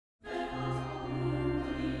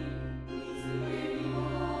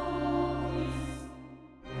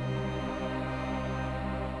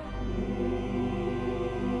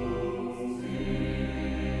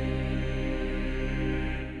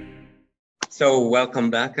So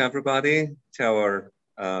welcome back, everybody, to our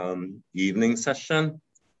evening session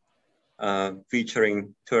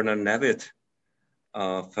featuring Turner Nevitt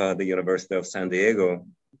of the University of San Diego,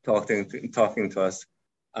 talking to us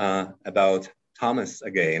about Thomas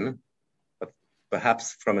again, but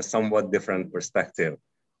perhaps from a somewhat different perspective,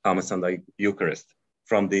 Thomas on the Eucharist,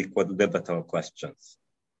 from the Quodlibetal questions,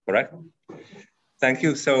 correct? Thank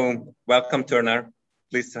you. So welcome, Turner.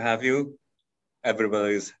 Pleased to have you.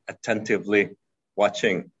 Everybody is attentively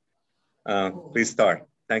watching. Please start.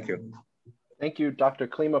 Thank you. Thank you, Dr.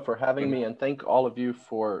 Klima, for having me, and thank all of you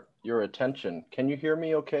for your attention. Can you hear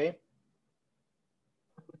me okay?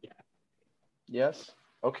 Yes?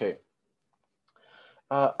 Okay.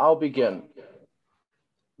 I'll begin.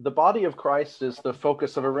 The body of Christ is the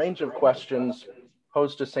focus of a range of questions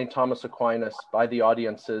posed to St. Thomas Aquinas by the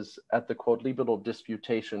audiences at the Quodlibetal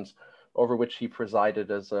disputations, over which he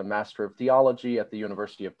presided as a Master of Theology at the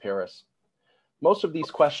University of Paris. Most of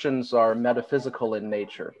these questions are metaphysical in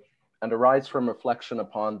nature and arise from reflection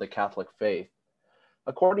upon the Catholic faith.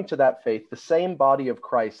 According to that faith, the same body of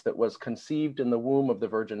Christ that was conceived in the womb of the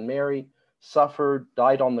Virgin Mary, suffered,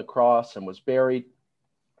 died on the cross, and was buried,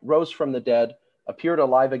 rose from the dead, appeared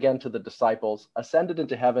alive again to the disciples, ascended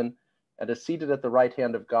into heaven, and is seated at the right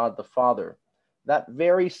hand of God the Father. That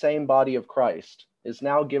very same body of Christ is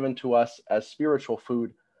now given to us as spiritual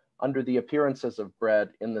food under the appearances of bread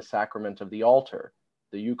in the sacrament of the altar,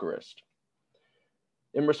 the Eucharist.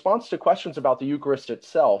 In response to questions about the Eucharist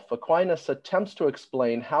itself, Aquinas attempts to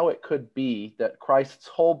explain how it could be that Christ's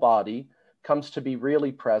whole body comes to be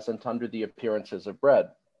really present under the appearances of bread.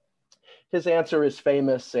 His answer is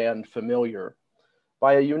famous and familiar.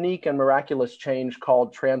 By a unique and miraculous change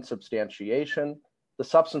called transubstantiation, the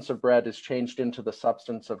substance of bread is changed into the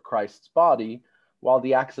substance of Christ's body, while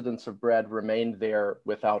the accidents of bread remained there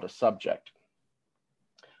without a subject.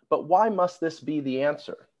 But why must this be the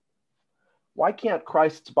answer? Why can't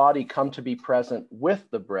Christ's body come to be present with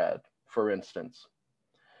the bread, for instance?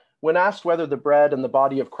 When asked whether the bread and the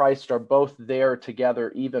body of Christ are both there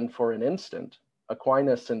together even for an instant,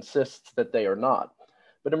 Aquinas insists that they are not.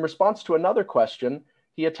 But in response to another question,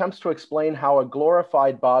 he attempts to explain how a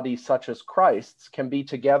glorified body such as Christ's can be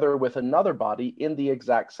together with another body in the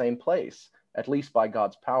exact same place, at least by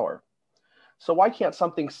God's power. So why can't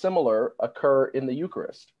something similar occur in the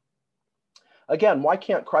Eucharist? Again, why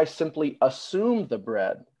can't Christ simply assume the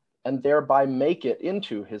bread and thereby make it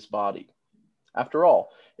into his body? After all,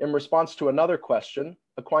 in response to another question,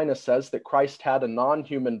 Aquinas says that Christ had a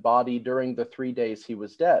non-human body during the 3 days he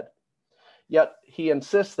was dead. Yet he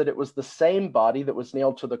insists that it was the same body that was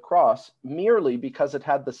nailed to the cross merely because it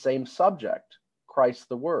had the same subject, Christ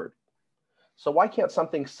the Word. So why can't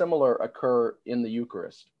something similar occur in the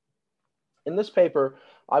Eucharist? In this paper,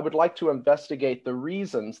 I would like to investigate the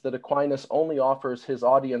reasons that Aquinas only offers his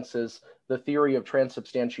audiences the theory of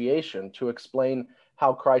transubstantiation to explain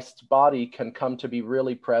how Christ's body can come to be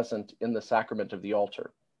really present in the sacrament of the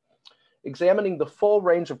altar. Examining the full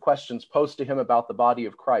range of questions posed to him about the body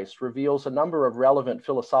of Christ reveals a number of relevant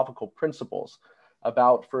philosophical principles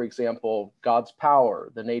about, for example, God's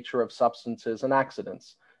power, the nature of substances and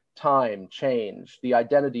accidents, time, change, the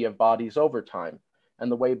identity of bodies over time,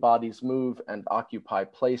 and the way bodies move and occupy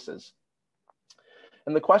places.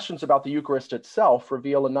 And the questions about the Eucharist itself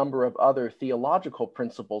reveal a number of other theological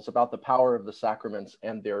principles about the power of the sacraments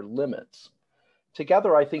and their limits.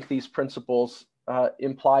 Together, I think these principles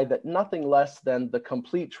imply that nothing less than the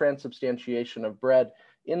complete transubstantiation of bread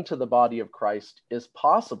into the body of Christ is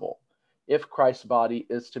possible if Christ's body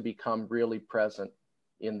is to become really present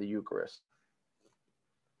in the Eucharist.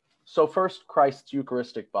 So first, Christ's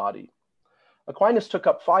Eucharistic body. Aquinas took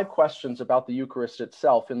up 5 questions about the Eucharist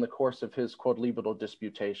itself in the course of his Quodlibetal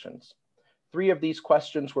disputations. 3 of these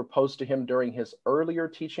questions were posed to him during his earlier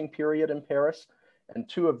teaching period in Paris, and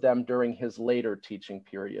 2 of them during his later teaching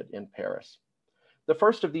period in Paris. The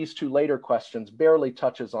first of these 2 later questions barely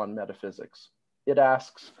touches on metaphysics. It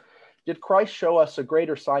asks, did Christ show us a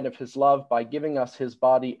greater sign of his love by giving us his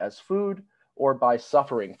body as food or by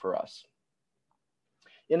suffering for us?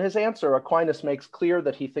 In his answer, Aquinas makes clear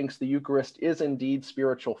that he thinks the Eucharist is indeed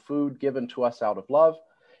spiritual food given to us out of love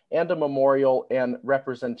and a memorial and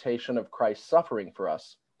representation of Christ's suffering for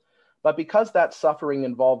us. But because that suffering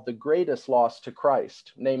involved the greatest loss to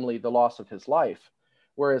Christ, namely the loss of his life,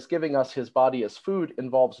 whereas giving us his body as food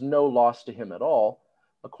involves no loss to him at all,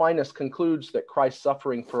 Aquinas concludes that Christ's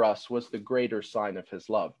suffering for us was the greater sign of his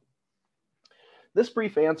love. This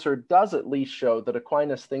brief answer does at least show that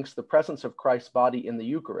Aquinas thinks the presence of Christ's body in the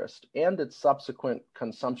Eucharist and its subsequent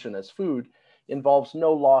consumption as food involves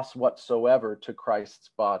no loss whatsoever to Christ's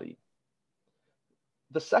body.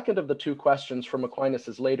 The second of the two questions from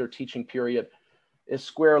Aquinas' later teaching period is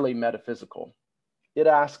squarely metaphysical. It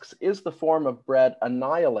asks, is the form of bread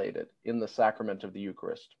annihilated in the sacrament of the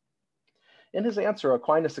Eucharist? In his answer,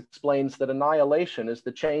 Aquinas explains that annihilation is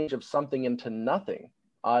the change of something into nothing,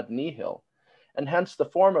 ad nihil, and hence the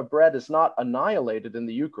form of bread is not annihilated in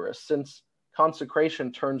the Eucharist, since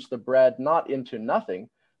consecration turns the bread not into nothing,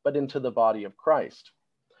 but into the body of Christ.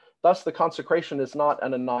 Thus, the consecration is not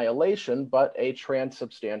an annihilation, but a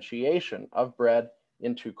transubstantiation of bread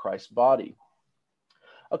into Christ's body.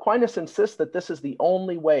 Aquinas insists that this is the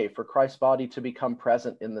only way for Christ's body to become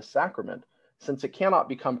present in the sacrament, since it cannot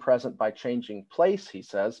become present by changing place, he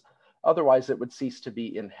says, otherwise it would cease to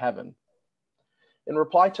be in heaven. In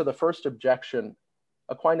reply to the first objection,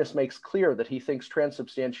 Aquinas makes clear that he thinks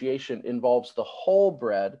transubstantiation involves the whole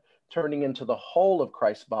bread turning into the whole of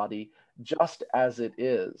Christ's body, just as it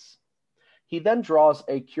is. He then draws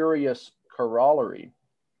a curious corollary.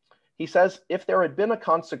 He says, if there had been a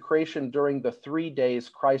consecration during the 3 days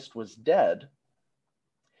Christ was dead,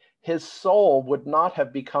 his soul would not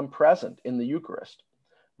have become present in the Eucharist,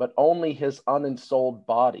 but only his unensouled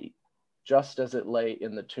body, just as it lay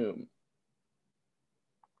in the tomb.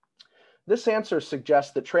 This answer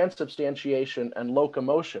suggests that transubstantiation and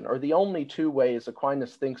locomotion are the only two ways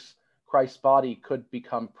Aquinas thinks Christ's body could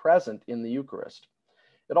become present in the Eucharist.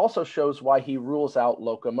 It also shows why he rules out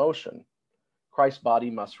locomotion. Christ's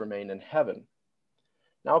body must remain in heaven.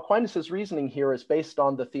 Now, Aquinas' reasoning here is based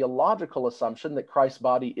on the theological assumption that Christ's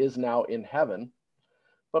body is now in heaven,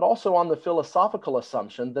 but also on the philosophical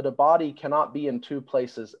assumption that a body cannot be in two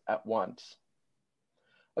places at once.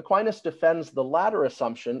 Aquinas defends the latter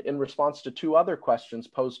assumption in response to two other questions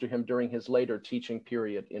posed to him during his later teaching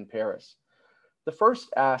period in Paris. The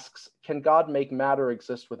first asks, can God make matter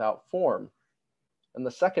exist without form? And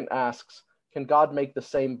the second asks, can God make the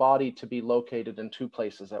same body to be located in two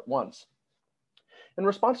places at once? In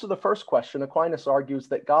response to the first question, Aquinas argues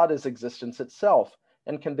that God is existence itself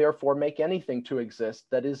and can therefore make anything to exist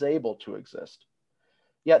that is able to exist.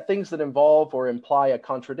 Yet things that involve or imply a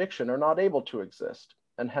contradiction are not able to exist,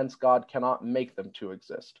 and hence God cannot make them to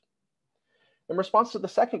exist. In response to the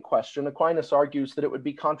second question, Aquinas argues that it would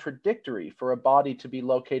be contradictory for a body to be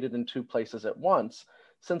located in two places at once,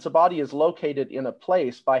 since a body is located in a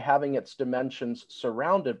place by having its dimensions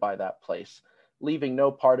surrounded by that place, leaving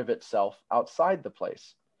no part of itself outside the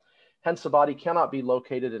place. Hence, a body cannot be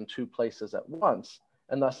located in two places at once,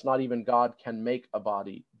 and thus not even God can make a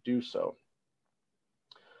body do so.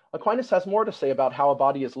 Aquinas has more to say about how a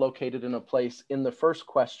body is located in a place in the first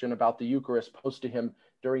question about the Eucharist posed to him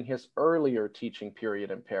during his earlier teaching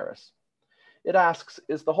period in Paris. It asks,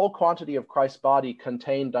 is the whole quantity of Christ's body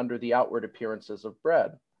contained under the outward appearances of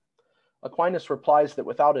bread? Aquinas replies that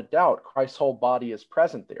without a doubt, Christ's whole body is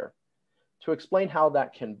present there. To explain how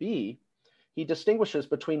that can be, he distinguishes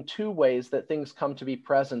between two ways that things come to be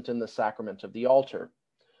present in the sacrament of the altar,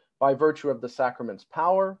 by virtue of the sacrament's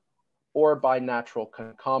power or by natural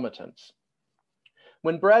concomitants.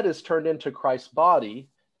 When bread is turned into Christ's body,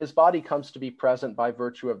 his body comes to be present by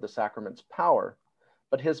virtue of the sacrament's power,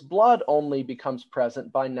 but his blood only becomes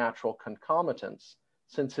present by natural concomitants,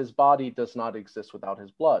 since his body does not exist without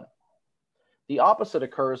his blood. The opposite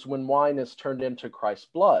occurs when wine is turned into Christ's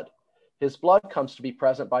blood. His blood comes to be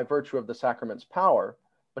present by virtue of the sacrament's power,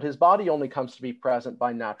 but his body only comes to be present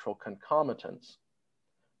by natural concomitants.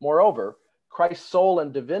 Moreover, Christ's soul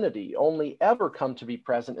and divinity only ever come to be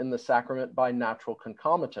present in the sacrament by natural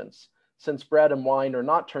concomitants, since bread and wine are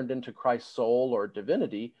not turned into Christ's soul or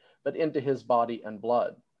divinity, but into his body and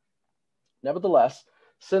blood. Nevertheless,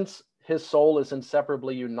 since his soul is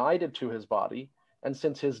inseparably united to his body, and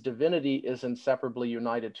since his divinity is inseparably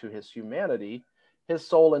united to his humanity, his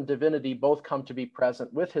soul and divinity both come to be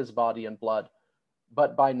present with his body and blood,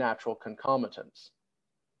 but by natural concomitants.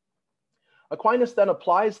 Aquinas then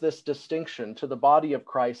applies this distinction to the body of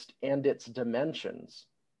Christ and its dimensions.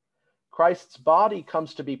 Christ's body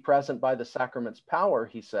comes to be present by the sacrament's power,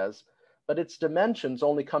 he says, but its dimensions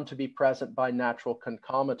only come to be present by natural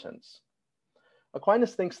concomitants.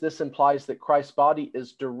 Aquinas thinks this implies that Christ's body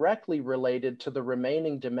is directly related to the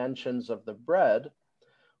remaining dimensions of the bread,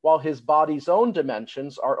 while his body's own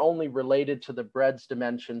dimensions are only related to the bread's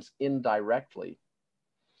dimensions indirectly.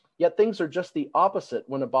 Yet things are just the opposite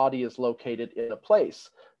when a body is located in a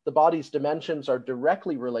place. The body's dimensions are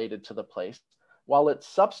directly related to the place, while its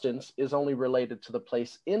substance is only related to the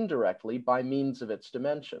place indirectly by means of its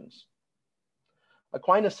dimensions.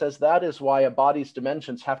 Aquinas says that is why a body's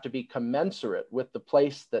dimensions have to be commensurate with the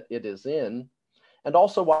place that it is in, and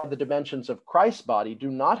also why the dimensions of Christ's body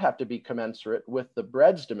do not have to be commensurate with the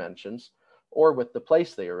bread's dimensions or with the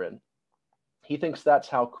place they are in. He thinks that's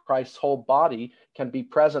how Christ's whole body can be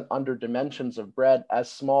present under dimensions of bread as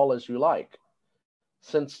small as you like,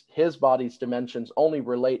 since his body's dimensions only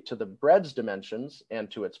relate to the bread's dimensions and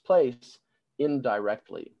to its place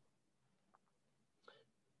indirectly.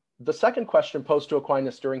 The second question posed to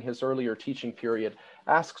Aquinas during his earlier teaching period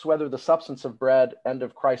asks whether the substance of bread and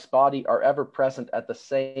of Christ's body are ever present at the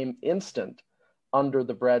same instant under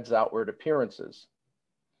the bread's outward appearances.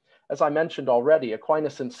 As I mentioned already,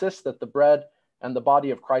 Aquinas insists that the bread and the body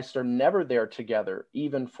of Christ are never there together,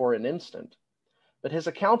 even for an instant. But his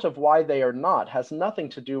account of why they are not has nothing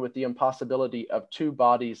to do with the impossibility of two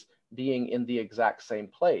bodies being in the exact same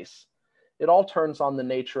place. It all turns on the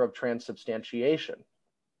nature of transubstantiation.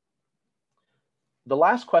 The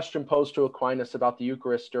last question posed to Aquinas about the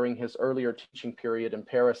Eucharist during his earlier teaching period in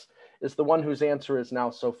Paris is the one whose answer is now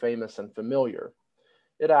so famous and familiar.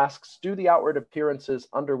 It asks, do the outward appearances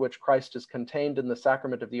under which Christ is contained in the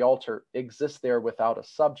sacrament of the altar exist there without a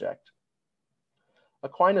subject?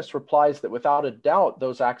 Aquinas replies that without a doubt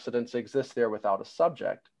those accidents exist there without a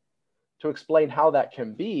subject. To explain how that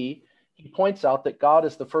can be, he points out that God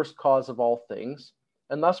is the first cause of all things,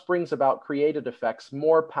 and thus brings about created effects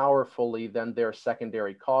more powerfully than their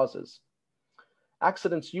secondary causes.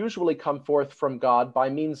 Accidents usually come forth from God by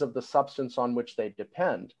means of the substance on which they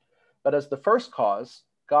depend, but as the first cause,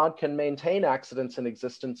 God can maintain accidents in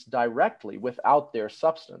existence directly without their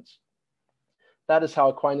substance. That is how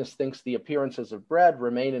Aquinas thinks the appearances of bread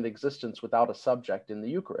remain in existence without a subject in the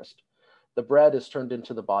Eucharist. The bread is turned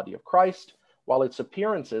into the body of Christ, while its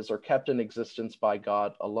appearances are kept in existence by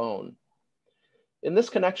God alone. In this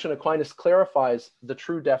connection, Aquinas clarifies the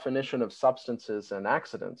true definition of substances and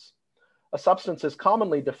accidents. A substance is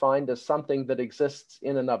commonly defined as something that exists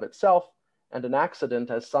in and of itself, and an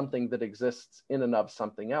accident as something that exists in and of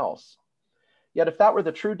something else. Yet if that were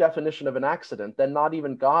the true definition of an accident, then not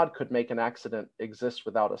even God could make an accident exist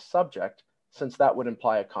without a subject, since that would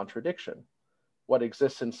imply a contradiction. What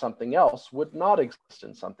exists in something else would not exist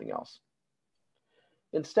in something else.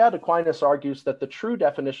 Instead, Aquinas argues that the true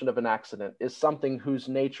definition of an accident is something whose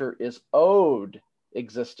nature is owed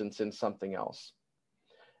existence in something else.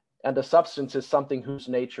 And a substance is something whose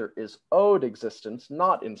nature is owed existence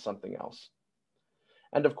not in something else.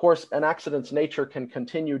 And of course, an accident's nature can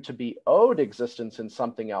continue to be owed existence in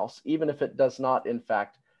something else, even if it does not, in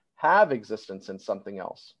fact, have existence in something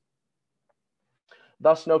else.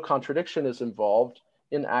 Thus, no contradiction is involved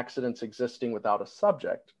in accidents existing without a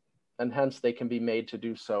subject, and hence they can be made to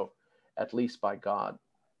do so, at least by God.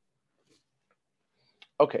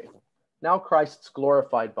 Okay, now Christ's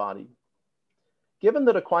glorified body. Given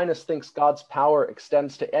that Aquinas thinks God's power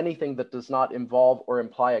extends to anything that does not involve or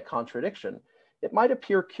imply a contradiction, it might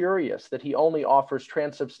appear curious that he only offers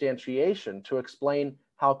transubstantiation to explain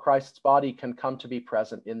how Christ's body can come to be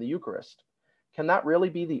present in the Eucharist. Can that really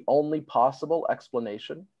be the only possible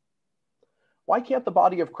explanation? Why can't the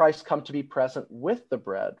body of Christ come to be present with the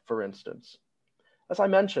bread, for instance? As I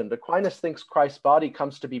mentioned, Aquinas thinks Christ's body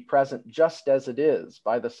comes to be present just as it is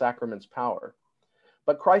by the sacrament's power.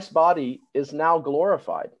 But Christ's body is now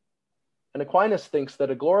glorified. And Aquinas thinks that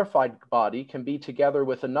a glorified body can be together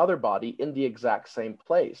with another body in the exact same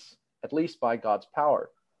place, at least by God's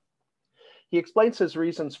power. He explains his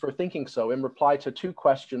reasons for thinking so in reply to two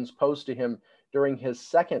questions posed to him during his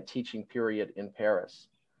second teaching period in Paris.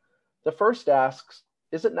 The first asks,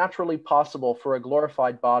 is it naturally possible for a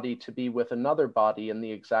glorified body to be with another body in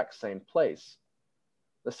the exact same place?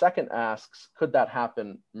 The second asks, could that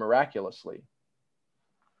happen miraculously?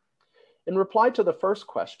 In reply to the first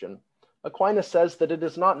question, Aquinas says that it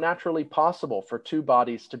is not naturally possible for two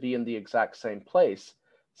bodies to be in the exact same place,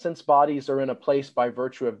 since bodies are in a place by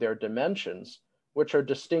virtue of their dimensions, which are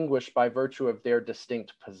distinguished by virtue of their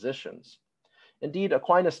distinct positions. Indeed,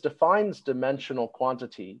 Aquinas defines dimensional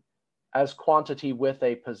quantity as quantity with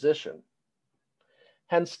a position.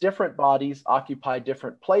 Hence, different bodies occupy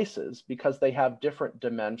different places because they have different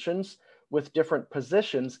dimensions with different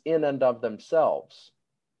positions in and of themselves.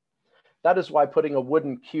 That is why putting a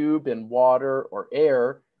wooden cube in water or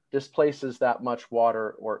air displaces that much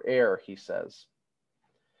water or air, he says.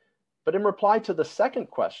 But in reply to the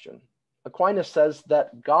second question, Aquinas says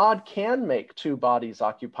that God can make two bodies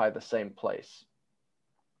occupy the same place.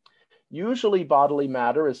 Usually bodily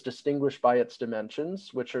matter is distinguished by its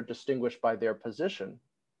dimensions, which are distinguished by their position.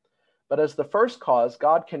 But as the first cause,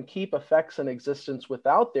 God can keep effects in existence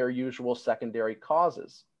without their usual secondary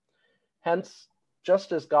causes. Hence,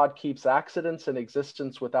 just as God keeps accidents in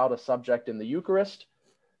existence without a subject in the Eucharist,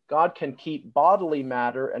 God can keep bodily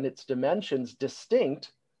matter and its dimensions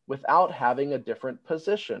distinct without having a different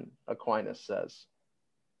position, Aquinas says.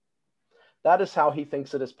 That is how he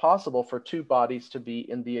thinks it is possible for two bodies to be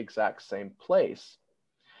in the exact same place.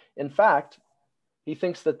 In fact, he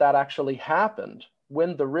thinks that that actually happened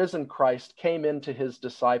when the risen Christ came into his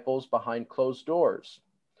disciples behind closed doors.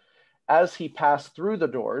 As he passed through the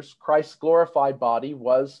doors, Christ's glorified body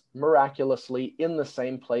was miraculously in the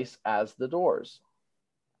same place as the doors.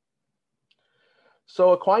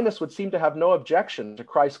 So Aquinas would seem to have no objection to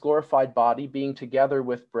Christ's glorified body being together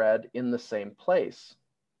with bread in the same place.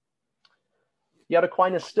 Yet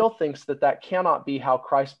Aquinas still thinks that that cannot be how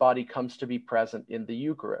Christ's body comes to be present in the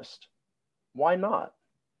Eucharist. Why not?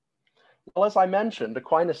 Well, as I mentioned,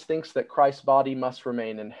 Aquinas thinks that Christ's body must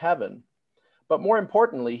remain in heaven. But more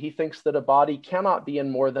importantly, he thinks that a body cannot be in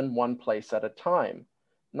more than one place at a time,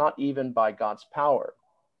 not even by God's power.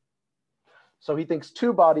 So he thinks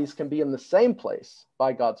two bodies can be in the same place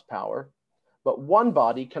by God's power, but one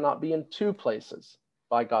body cannot be in two places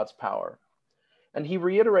by God's power. And he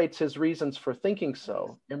reiterates his reasons for thinking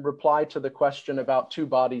so in reply to the question about two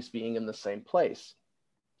bodies being in the same place.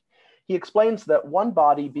 He explains that one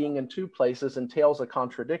body being in two places entails a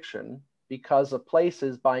contradiction because a place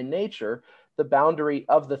is by nature the boundary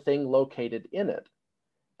of the thing located in it,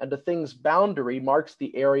 and a thing's boundary marks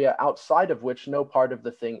the area outside of which no part of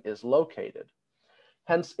the thing is located.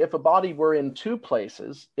 Hence, if a body were in two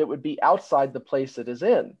places, it would be outside the place it is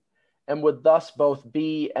in, and would thus both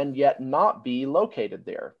be and yet not be located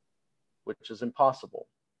there, which is impossible.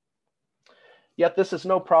 Yet this is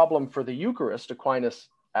no problem for the Eucharist, Aquinas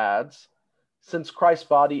adds, since Christ's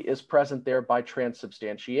body is present there by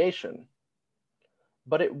transubstantiation.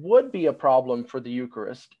 But it would be a problem for the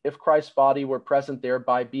Eucharist if Christ's body were present there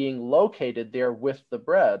by being located there with the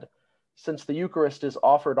bread, since the Eucharist is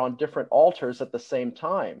offered on different altars at the same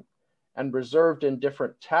time and reserved in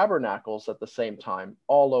different tabernacles at the same time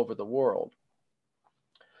all over the world.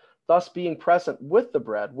 Thus, being present with the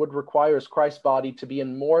bread would require Christ's body to be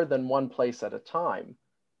in more than one place at a time,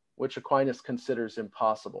 which Aquinas considers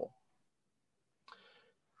impossible.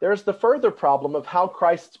 There's the further problem of how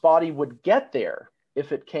Christ's body would get there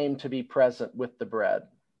if it came to be present with the bread.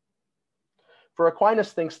 For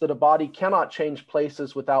Aquinas thinks that a body cannot change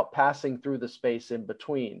places without passing through the space in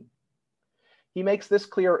between. He makes this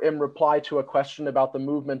clear in reply to a question about the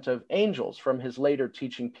movement of angels from his later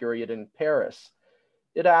teaching period in Paris.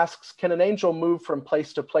 It asks, can an angel move from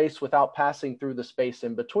place to place without passing through the space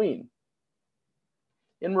in between?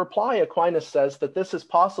 In reply, Aquinas says that this is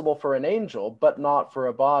possible for an angel, but not for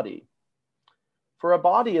a body. For a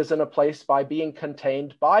body is in a place by being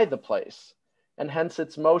contained by the place, and hence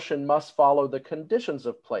its motion must follow the conditions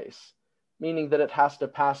of place, meaning that it has to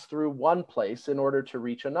pass through one place in order to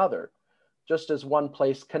reach another, just as one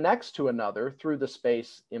place connects to another through the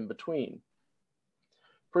space in between.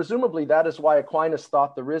 Presumably, that is why Aquinas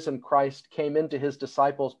thought the risen Christ came into his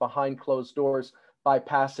disciples behind closed doors by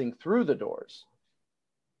passing through the doors.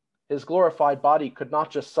 His glorified body could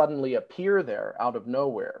not just suddenly appear there out of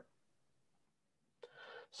nowhere.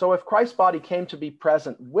 So if Christ's body came to be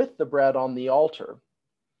present with the bread on the altar,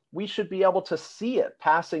 we should be able to see it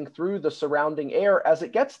passing through the surrounding air as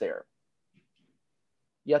it gets there.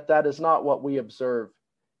 Yet that is not what we observe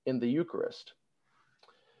in the Eucharist.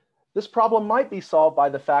 This problem might be solved by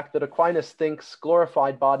the fact that Aquinas thinks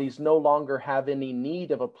glorified bodies no longer have any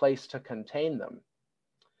need of a place to contain them.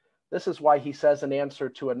 This is why he says in answer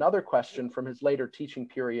to another question from his later teaching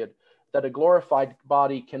period that a glorified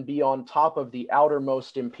body can be on top of the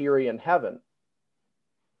outermost empyrean heaven,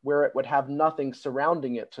 where it would have nothing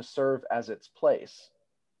surrounding it to serve as its place.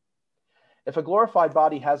 If a glorified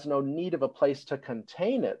body has no need of a place to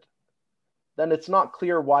contain it, then it's not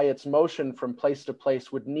clear why its motion from place to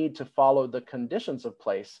place would need to follow the conditions of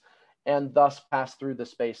place and thus pass through the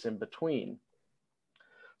space in between.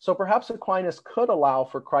 So perhaps Aquinas could allow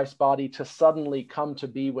for Christ's body to suddenly come to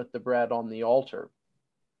be with the bread on the altar.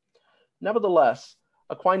 Nevertheless,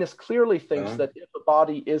 Aquinas clearly thinks that if a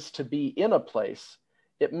body is to be in a place,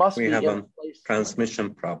 it must be in a place. We have a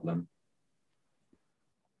transmission problem.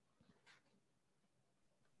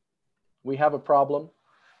 We have a problem?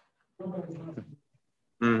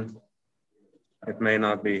 It may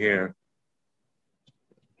not be here.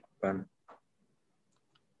 But,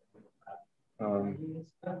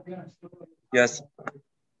 yes,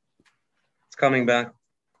 it's coming back.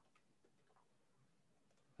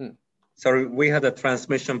 Sorry, we had a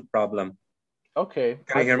transmission problem. Okay,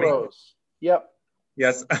 can you hear me? Yep.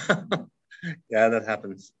 Yes, yeah, that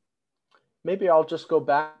happens. Maybe I'll just go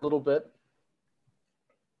back a little bit.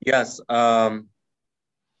 Yes,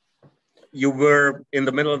 you were in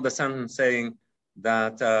the middle of the sentence saying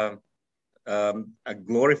that a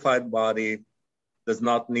glorified body does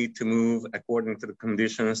not need to move according to the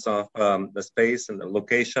conditions of the space and the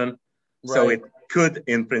location. Right. So it could,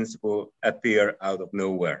 in principle, appear out of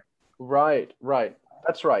nowhere. Right, right.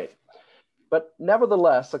 That's right. But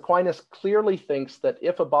nevertheless, Aquinas clearly thinks that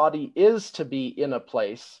if a body is to be in a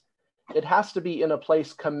place, it has to be in a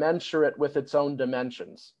place commensurate with its own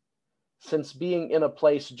dimensions, since being in a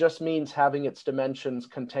place just means having its dimensions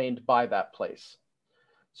contained by that place.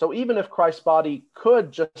 So even if Christ's body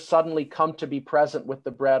could just suddenly come to be present with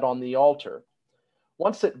the bread on the altar,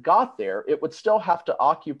 once it got there, it would still have to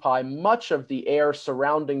occupy much of the air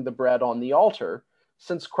surrounding the bread on the altar,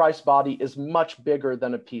 since Christ's body is much bigger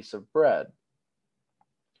than a piece of bread.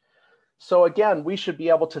 So again, we should be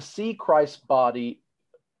able to see Christ's body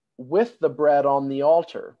with the bread on the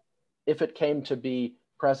altar if it came to be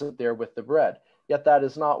present there with the bread. Yet that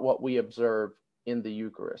is not what we observe in the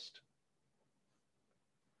Eucharist.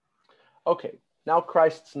 Okay, now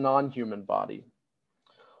Christ's non-human body.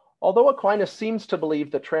 Although Aquinas seems to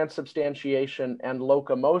believe that transubstantiation and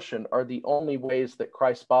locomotion are the only ways that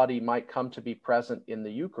Christ's body might come to be present in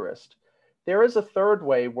the Eucharist, there is a third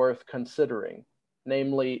way worth considering,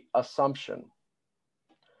 namely assumption.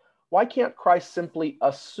 Why can't Christ simply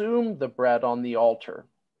assume the bread on the altar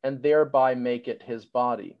and thereby make it his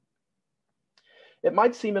body? It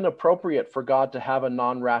might seem inappropriate for God to have a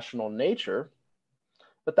non-rational nature,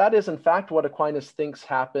 but that is in fact what Aquinas thinks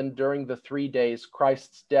happened during the 3 days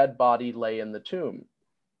Christ's dead body lay in the tomb.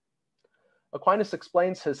 Aquinas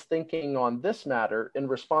explains his thinking on this matter in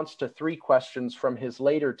response to 3 questions from his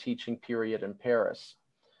later teaching period in Paris.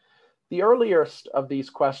 The earliest of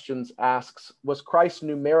these questions asks, was Christ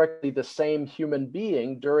numerically the same human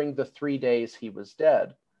being during the 3 days he was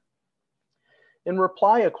dead? In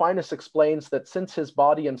reply, Aquinas explains that since his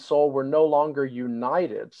body and soul were no longer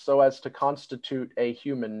united so as to constitute a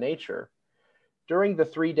human nature, during the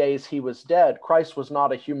 3 days he was dead, Christ was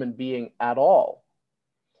not a human being at all,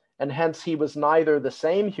 and hence he was neither the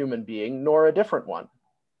same human being nor a different one.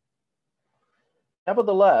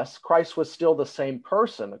 Nevertheless, Christ was still the same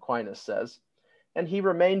person, Aquinas says, and he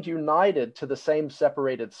remained united to the same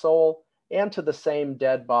separated soul and to the same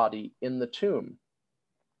dead body in the tomb.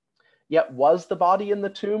 Yet was the body in the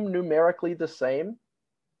tomb numerically the same?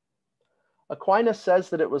 Aquinas says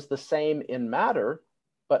that it was the same in matter,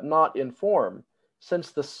 but not in form,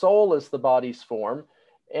 since the soul is the body's form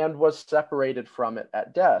and was separated from it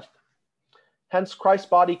at death. Hence, Christ's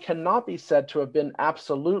body cannot be said to have been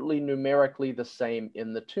absolutely numerically the same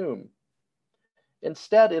in the tomb.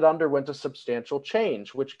 Instead, it underwent a substantial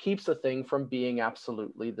change, which keeps a thing from being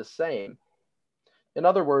absolutely the same. In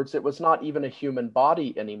other words, it was not even a human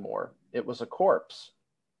body anymore. It was a corpse.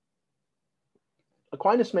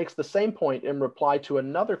 Aquinas makes the same point in reply to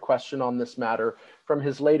another question on this matter from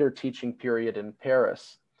his later teaching period in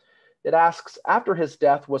Paris. It asks, after his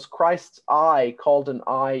death, was Christ's eye called an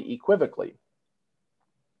eye equivocally?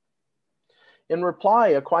 In reply,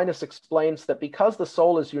 Aquinas explains that because the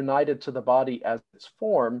soul is united to the body as its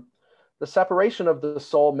form, the separation of the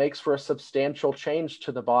soul makes for a substantial change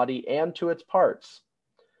to the body and to its parts.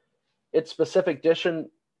 Its specific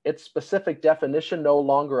definition no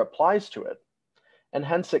longer applies to it, and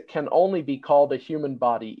hence it can only be called a human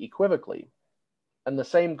body equivocally. And the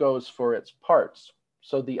same goes for its parts.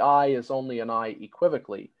 So the eye is only an eye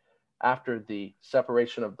equivocally after the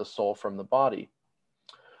separation of the soul from the body.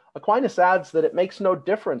 Aquinas adds that it makes no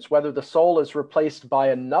difference whether the soul is replaced by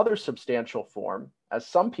another substantial form, as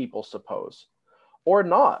some people suppose, or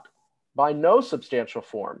not, by no substantial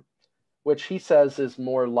form, which he says is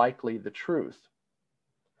more likely the truth.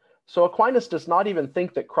 So Aquinas does not even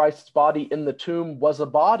think that Christ's body in the tomb was a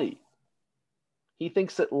body. He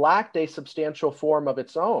thinks it lacked a substantial form of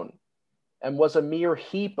its own and was a mere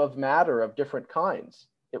heap of matter of different kinds.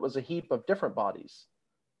 It was a heap of different bodies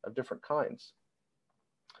of different kinds.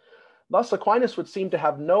 Thus, Aquinas would seem to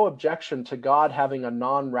have no objection to God having a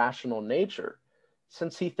non-rational nature,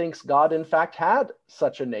 since he thinks God in fact had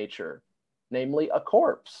such a nature, namely a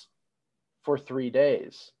corpse, for 3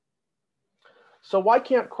 days. So why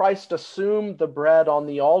can't Christ assume the bread on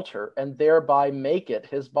the altar and thereby make it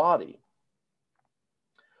his body?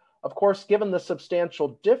 Of course, given the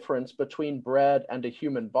substantial difference between bread and a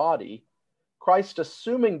human body, Christ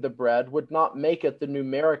assuming the bread would not make it the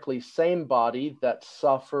numerically same body that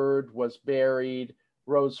suffered, was buried,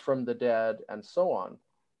 rose from the dead, and so on.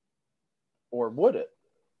 Or would it?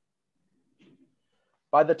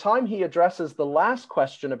 By the time he addresses the last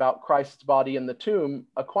question about Christ's body in the tomb,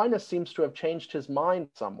 Aquinas seems to have changed his mind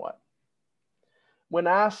somewhat. When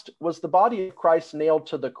asked, was the body of Christ nailed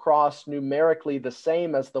to the cross numerically the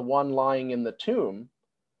same as the one lying in the tomb,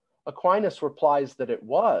 Aquinas replies that it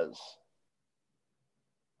was.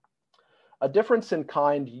 A difference in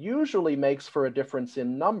kind usually makes for a difference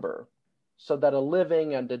in number, so that a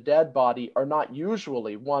living and a dead body are not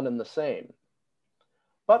usually one and the same.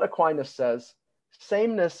 But Aquinas says,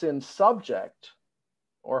 sameness in subject,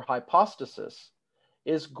 or hypostasis,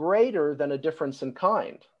 is greater than a difference in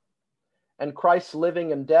kind. And Christ's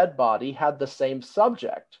living and dead body had the same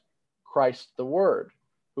subject, Christ the Word,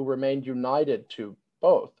 who remained united to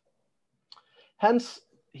both. Hence,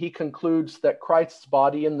 he concludes that Christ's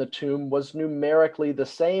body in the tomb was numerically the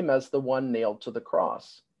same as the one nailed to the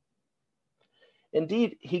cross.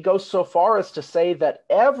 Indeed, he goes so far as to say that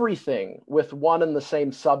everything with one and the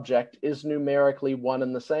same subject is numerically one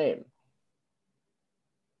and the same.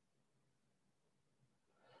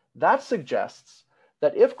 That suggests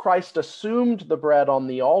that if Christ assumed the bread on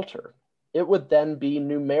the altar, it would then be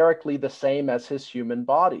numerically the same as his human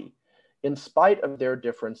body, in spite of their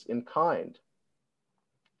difference in kind.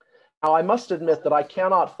 Now, I must admit that I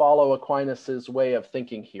cannot follow Aquinas' way of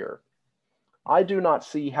thinking here. I do not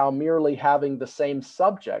see how merely having the same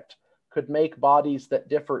subject could make bodies that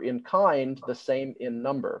differ in kind the same in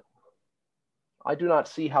number. I do not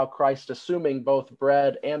see how Christ assuming both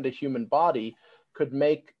bread and a human body could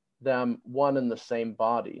make them one and the same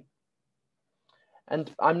body.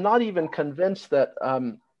 And I'm not even convinced that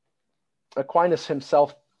Aquinas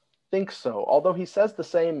himself thinks so, although he says the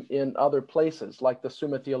same in other places, like the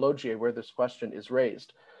Summa Theologiae, where this question is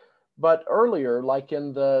raised. But earlier, like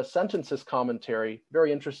in the Sentences commentary,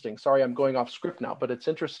 very interesting. Sorry, I'm going off script now, but it's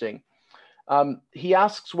interesting. He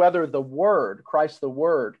asks whether the Word, Christ the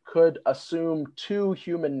Word, could assume two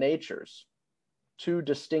human natures, two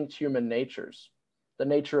distinct human natures, the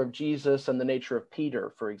nature of Jesus and the nature of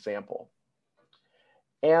Peter, for example.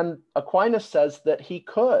 And Aquinas says that he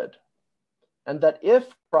could, and that if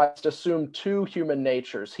Christ assumed two human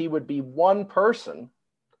natures, he would be one person,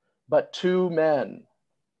 but two men.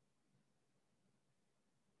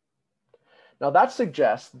 Now that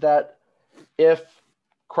suggests that if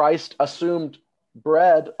Christ assumed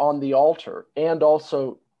bread on the altar and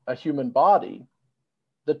also a human body,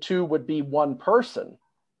 the two would be one person,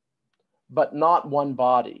 but not one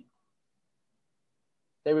body.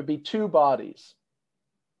 They would be two bodies,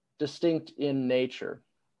 distinct in nature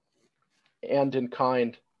and in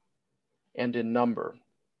kind and in number.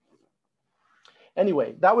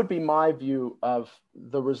 Anyway, that would be my view of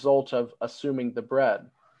the result of assuming the bread.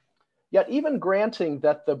 Yet even granting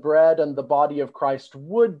that the bread and the body of Christ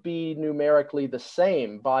would be numerically the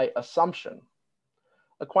same by assumption,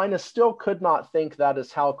 Aquinas still could not think that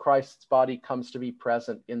is how Christ's body comes to be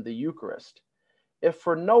present in the Eucharist, if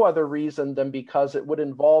for no other reason than because it would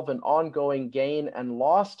involve an ongoing gain and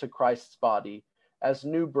loss to Christ's body as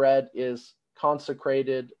new bread is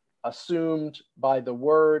consecrated, assumed by the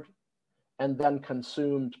Word, and then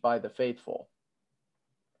consumed by the faithful.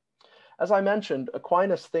 As I mentioned,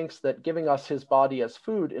 Aquinas thinks that giving us his body as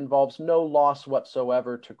food involves no loss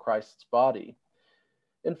whatsoever to Christ's body.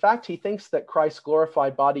 In fact, he thinks that Christ's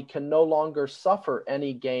glorified body can no longer suffer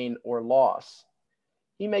any gain or loss.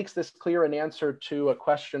 He makes this clear in answer to a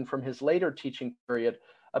question from his later teaching period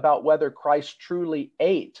about whether Christ truly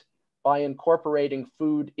ate by incorporating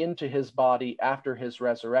food into his body after his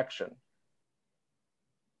resurrection.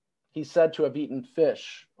 He's said to have eaten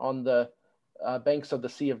fish on the banks of the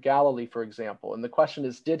Sea of Galilee, for example. And the question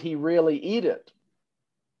is, did he really eat it?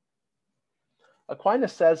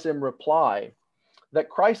 Aquinas says in reply that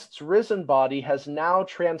Christ's risen body has now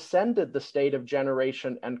transcended the state of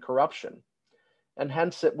generation and corruption, and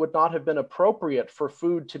hence it would not have been appropriate for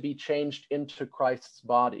food to be changed into Christ's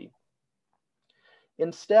body.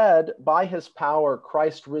 Instead, by his power,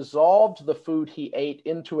 Christ resolved the food he ate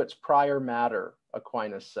into its prior matter,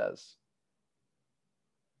 Aquinas says.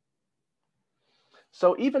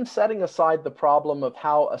 So even setting aside the problem of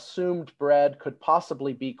how assumed bread could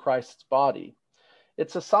possibly be Christ's body,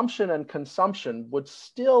 its assumption and consumption would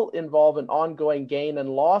still involve an ongoing gain and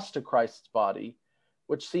loss to Christ's body,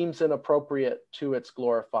 which seems inappropriate to its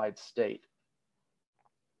glorified state.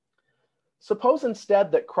 Suppose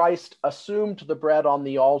instead that Christ assumed the bread on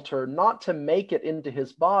the altar not to make it into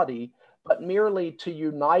his body, but merely to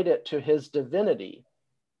unite it to his divinity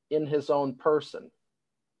in his own person.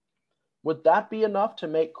 Would that be enough to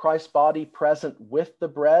make Christ's body present with the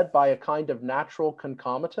bread by a kind of natural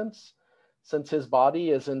concomitance, since his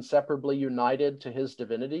body is inseparably united to his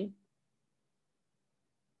divinity?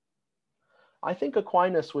 I think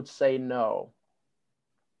Aquinas would say no.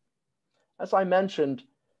 As I mentioned,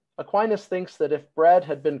 Aquinas thinks that if bread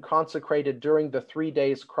had been consecrated during the 3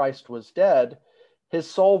 days Christ was dead, his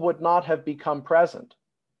soul would not have become present,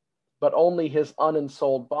 but only his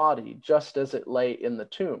unensouled body, just as it lay in the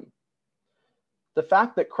tomb. The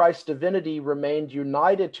fact that Christ's divinity remained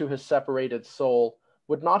united to his separated soul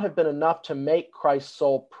would not have been enough to make Christ's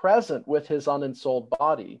soul present with his unensouled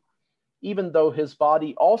body, even though his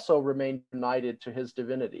body also remained united to his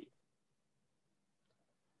divinity.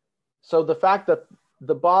 So the fact that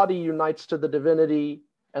the body unites to the divinity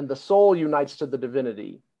and the soul unites to the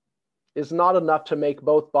divinity is not enough to make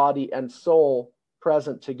both body and soul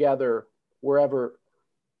present together wherever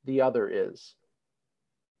the other is.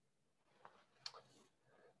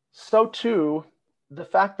 So too, the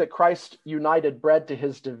fact that Christ united bread to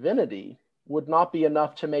his divinity would not be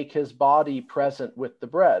enough to make his body present with the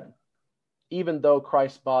bread, even though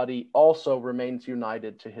Christ's body also remains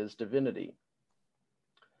united to his divinity.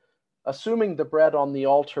 Assuming the bread on the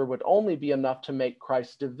altar would only be enough to make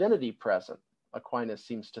Christ's divinity present, Aquinas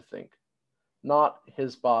seems to think, not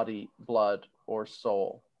his body, blood, or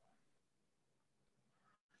soul.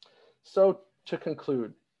 So to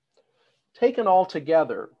conclude, taken all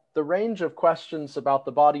together, the range of questions about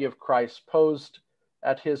the body of Christ posed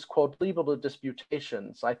at his Quodlibetal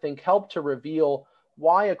disputations, I think, helped to reveal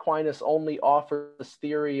why Aquinas only offers this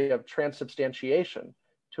theory of transubstantiation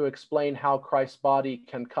to explain how Christ's body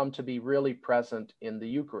can come to be really present in the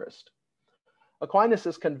Eucharist. Aquinas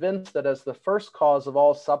is convinced that as the first cause of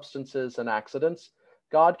all substances and accidents,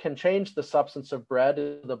 God can change the substance of bread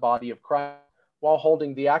into the body of Christ while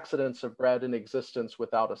holding the accidents of bread in existence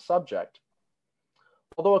without a subject.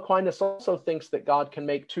 Although Aquinas also thinks that God can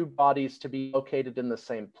make two bodies to be located in the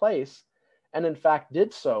same place, and in fact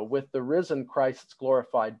did so with the risen Christ's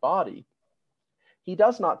glorified body, he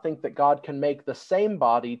does not think that God can make the same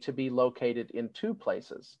body to be located in two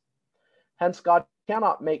places. Hence, God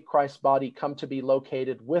cannot make Christ's body come to be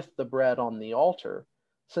located with the bread on the altar,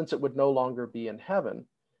 since it would no longer be in heaven,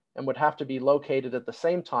 and would have to be located at the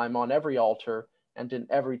same time on every altar and in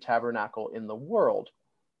every tabernacle in the world,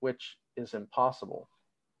 which is impossible.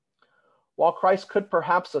 While Christ could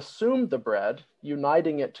perhaps assume the bread,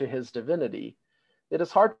 uniting it to his divinity, it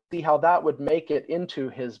is hard to see how that would make it into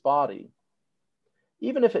his body.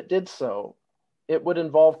 Even if it did so, it would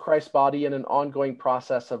involve Christ's body in an ongoing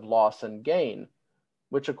process of loss and gain,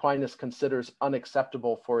 which Aquinas considers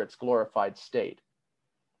unacceptable for its glorified state.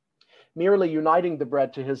 Merely uniting the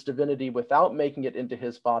bread to his divinity without making it into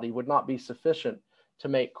his body would not be sufficient to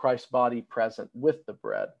make Christ's body present with the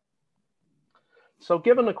bread. So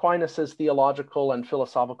given Aquinas' theological and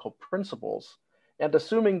philosophical principles, and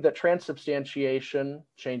assuming that transubstantiation,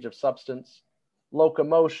 change of substance,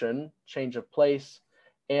 locomotion, change of place,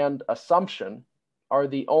 and assumption are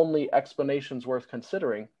the only explanations worth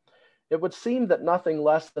considering, it would seem that nothing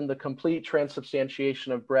less than the complete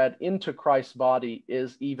transubstantiation of bread into Christ's body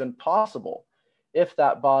is even possible if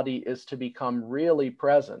that body is to become really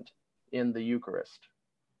present in the Eucharist.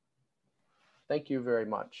 Thank you very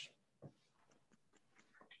much.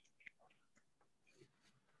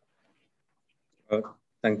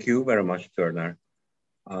 Thank you very much, Turner.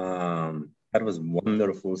 That was a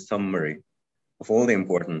wonderful summary of all the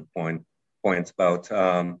important points about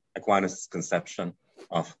Aquinas' conception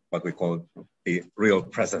of what we call the real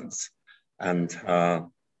presence, and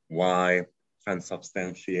why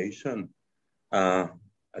transubstantiation,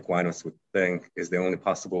 Aquinas would think, is the only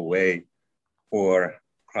possible way for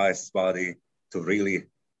Christ's body to really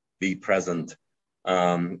be present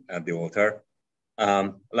at the altar.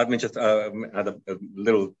 Let me just add a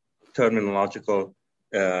little terminological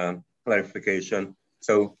clarification.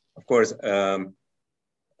 So, of course,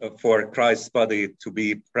 for Christ's body to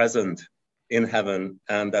be present in heaven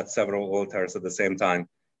and at several altars at the same time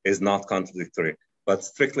is not contradictory, but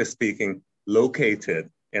strictly speaking, located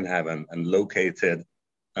in heaven and located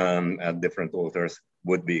at different altars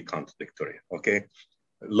would be contradictory, okay?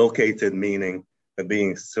 Located meaning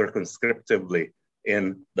being circumscriptively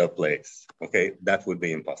in the place, okay? That would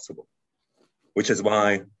be impossible, which is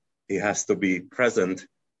why he has to be present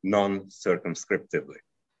non-circumscriptively.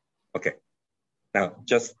 Okay, now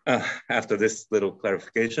just after this little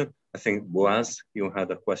clarification, I think Boaz, you had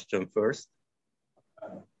a question first.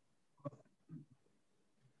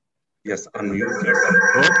 Yes, unmute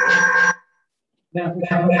yourself.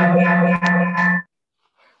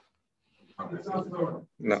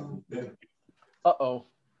 No. Uh-oh.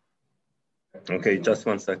 Okay, just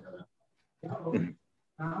one sec. I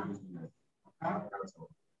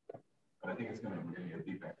think it's going to give you a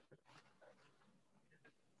feedback.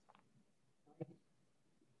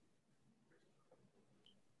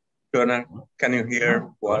 Turner, can you hear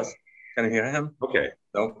Boaz? Can you hear him? Okay.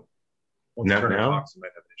 No. Now?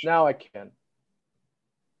 Now I can.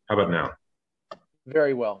 How about now?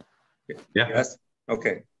 Very well. Yeah. Yes.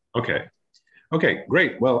 Okay. Okay. Okay,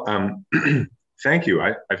 great. Well, thank you.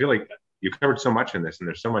 I feel like you covered so much in this, and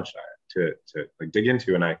there's so much to like dig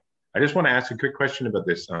into. And I just want to ask a quick question about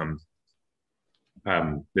this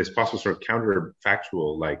this possible sort of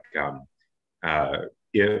counterfactual, like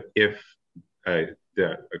if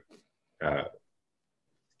the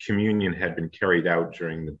communion had been carried out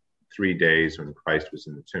during the 3 days when Christ was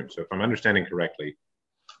in the tomb. So if I'm understanding correctly,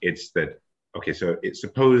 it's that, okay, so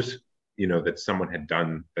suppose, that someone had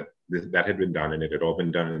done, that had been done, and it had all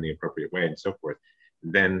been done in the appropriate way and so forth,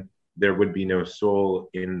 then there would be no soul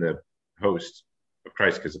in the host of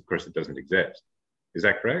Christ, because of course it doesn't exist. Is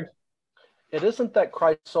that correct? It isn't that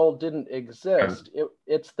Christ's soul didn't exist.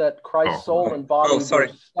 It's that Christ's soul and body were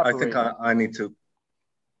sorry. separated. I think I need to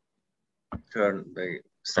turn the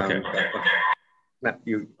sound off. No,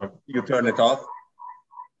 you turn it off.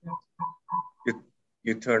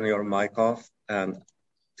 You turn your mic off, and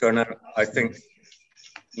Turner, I think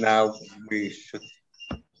now we should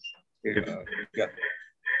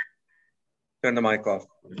turn the mic off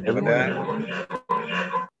over there.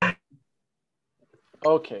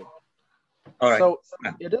 Okay. All right. So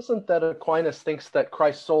it isn't that Aquinas thinks that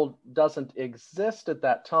Christ's soul doesn't exist at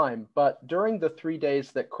that time, but during the 3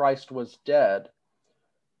 days that Christ was dead,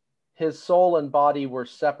 his soul and body were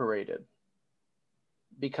separated,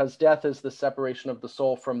 because death is the separation of the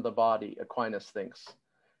soul from the body, Aquinas thinks.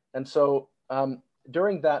 And so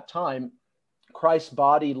during that time, Christ's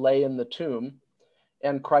body lay in the tomb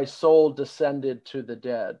and Christ's soul descended to the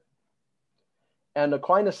dead. And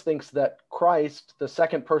Aquinas thinks that Christ, the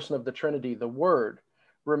second person of the Trinity, the Word,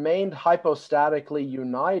 remained hypostatically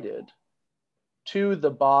united to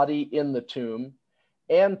the body in the tomb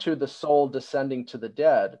and to the soul descending to the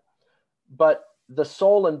dead. But the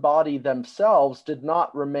soul and body themselves did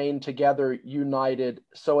not remain together united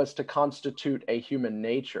so as to constitute a human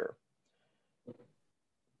nature.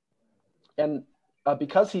 And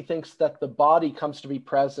because he thinks that the body comes to be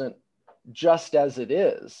present just as it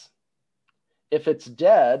is, if it's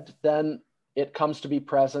dead, then it comes to be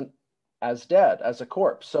present as dead, as a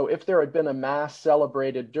corpse. So if there had been a mass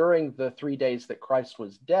celebrated during the 3 days that Christ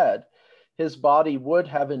was dead, his body would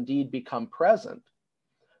have indeed become present,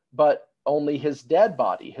 but only his dead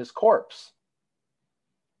body, his corpse.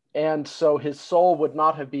 And so his soul would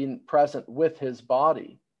not have been present with his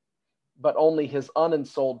body, but only his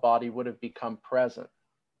unensouled body would have become present.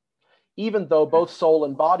 Even though both soul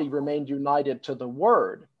and body remained united to the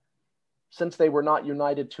Word, since they were not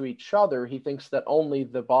united to each other, he thinks that only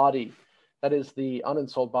the body, that is the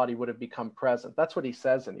unensouled body, would have become present. That's what he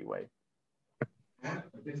says anyway.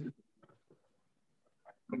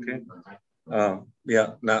 Okay.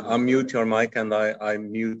 Yeah, now unmute your mic, and I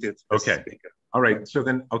muted the speaker. All right. So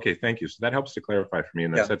then, okay, thank you. So that helps to clarify for me,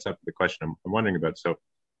 and that sets up the question I'm wondering about. So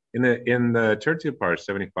in the Tertia Part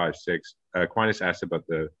 75.6, Aquinas asked about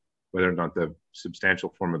whether or not the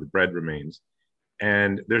substantial form of the bread remains.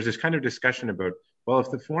 And there's this kind of discussion about, well,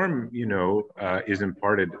 if the form, is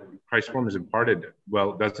imparted, Christ's form is imparted,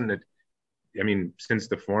 well, doesn't it, I mean, since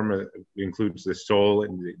the form includes the soul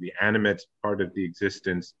and the animate part of the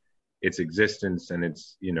existence, its existence and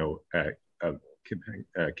its,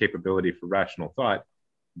 capability for rational thought,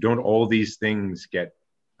 don't all these things get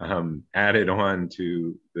added on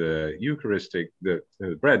to the Eucharistic, the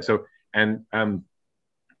bread? So, and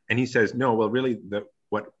he says, no, well, really,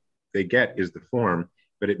 what they get is the form,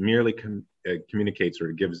 but it merely communicates, or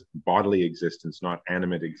it gives bodily existence, not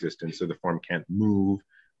animate existence, so the form can't move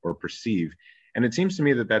or perceive. And it seems to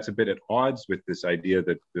me that that's a bit at odds with this idea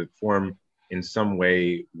that the form in some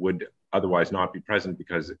way would otherwise not be present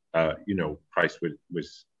because, Christ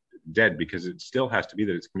was dead, because it still has to be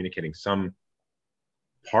that it's communicating some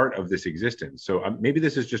part of this existence. So maybe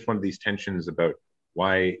this is just one of these tensions about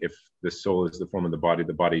why, if the soul is the form of the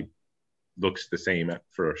body looks the same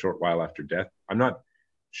for a short while after death. I'm not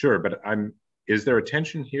sure, but is there a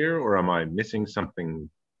tension here, or am I missing something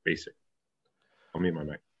basic? I'll mute my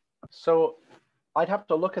mic. So I'd have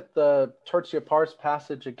to look at the Tertia Pars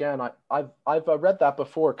passage again. I've read that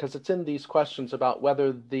before, because it's in these questions about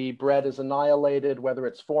whether the bread is annihilated, whether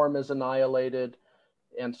its form is annihilated,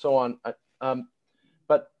 and so on.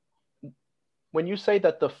 But when you say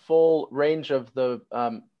that the full range of the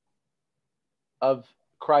of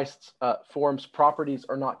Christ's form's properties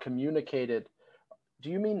are not communicated, do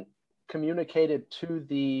you mean communicated to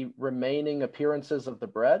the remaining appearances of the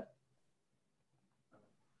bread?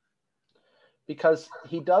 Because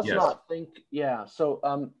he does not think, he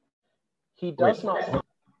does not,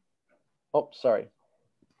 sorry.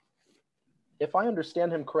 If I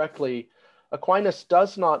understand him correctly, Aquinas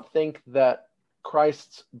does not think that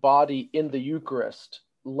Christ's body in the Eucharist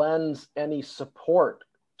lends any support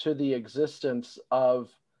to the existence of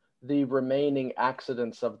the remaining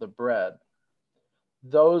accidents of the bread.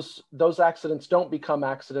 Those accidents don't become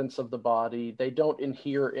accidents of the body. They don't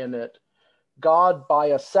inhere in it. God, by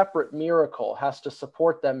a separate miracle, has to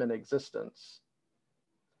support them in existence.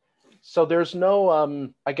 So there's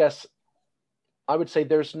no, I guess, I would say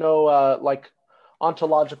there's no like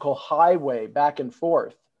ontological highway back and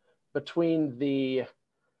forth between the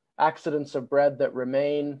accidents of bread that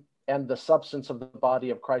remain and the substance of the body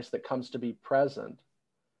of Christ that comes to be present.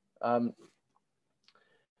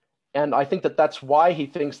 And I think that that's why he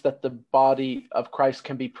thinks that the body of Christ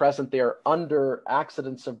can be present there under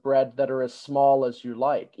accidents of bread that are as small as you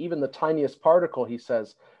like. Even the tiniest particle, he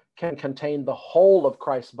says, can contain the whole of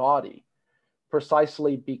Christ's body,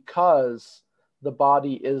 precisely because the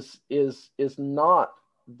body is not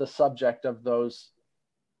the subject of those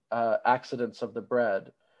accidents of the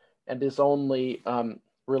bread, and is only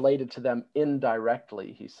related to them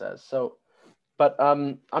indirectly, he says. So, but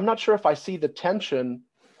I'm not sure if I see the tension.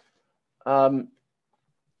 I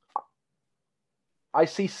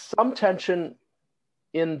see some tension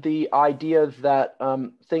in the idea that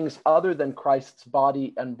things other than Christ's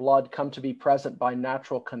body and blood come to be present by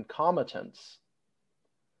natural concomitants.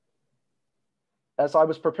 As I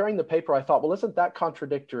was preparing the paper, I thought, well, isn't that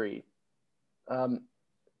contradictory?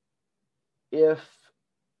 If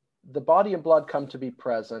the body and blood come to be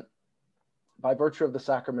present by virtue of the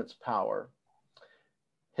sacrament's power,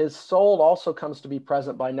 his soul also comes to be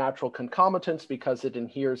present by natural concomitants because it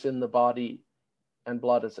inheres in the body and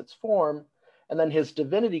blood as its form. And then his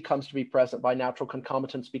divinity comes to be present by natural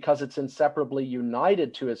concomitants because it's inseparably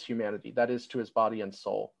united to his humanity, that is, to his body and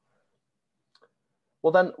soul.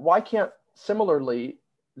 Well, then why can't, similarly,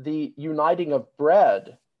 the uniting of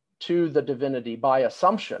bread to the divinity by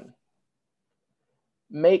assumption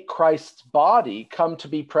make Christ's body come to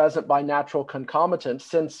be present by natural concomitants,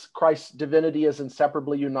 since Christ's divinity is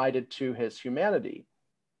inseparably united to his humanity?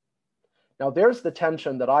 Now, there's the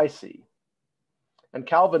tension that I see. And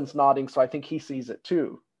Calvin's nodding, so I think he sees it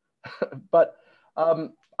too. But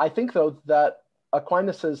I think, though, that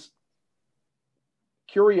Aquinas's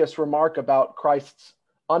curious remark about Christ's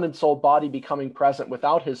unensouled body becoming present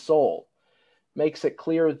without his soul makes it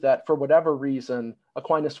clear that, for whatever reason,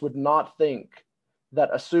 Aquinas would not think that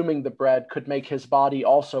assuming the bread could make his body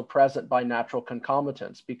also present by natural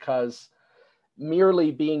concomitants, because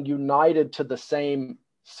merely being united to the same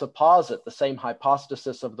supposit, the same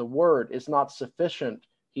hypostasis of the word, is not sufficient,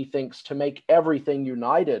 he thinks, to make everything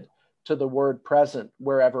united to the word present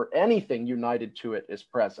wherever anything united to it is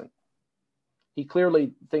present. He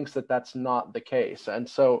clearly thinks that that's not the case. And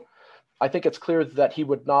so I think it's clear that he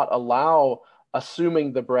would not allow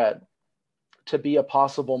assuming the bread to be a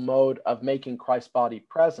possible mode of making Christ's body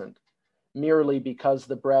present, merely because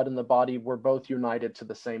the bread and the body were both united to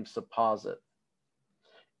the same supposit.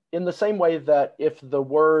 In the same way that if the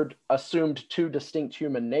word assumed two distinct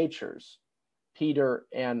human natures, Peter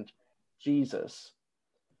and Jesus,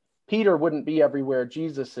 Peter wouldn't be everywhere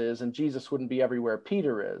Jesus is, and Jesus wouldn't be everywhere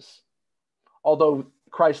Peter is, although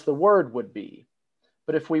Christ the Word would be.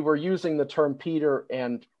 But if we were using the term Peter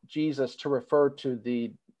and Jesus to refer to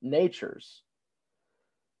the natures,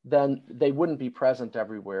 then they wouldn't be present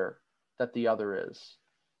everywhere that the other is.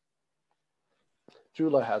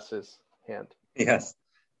 Jula has his hand. Yes,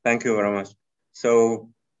 thank you very much. So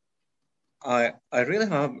I really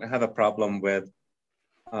have a problem with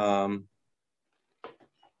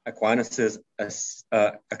Aquinas'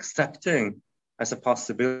 accepting as a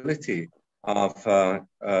possibility of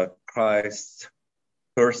Christ's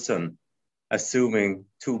person assuming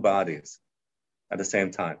two bodies at the same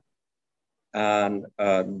time, and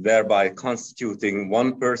thereby constituting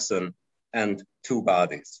one person and two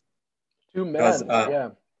bodies. Two men,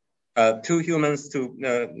 because, two humans,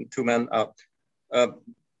 two men.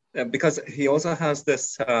 Because he also has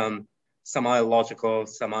this semi-logical,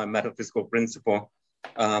 semi-metaphysical principle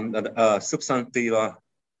that substantiva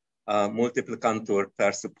multiplicantur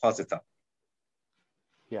per supposita.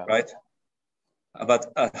 Yeah. Right?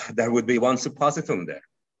 But there would be one suppositum there,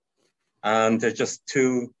 and just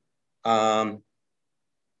two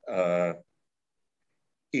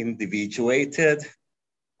individuated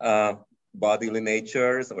bodily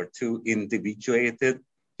natures, or two individuated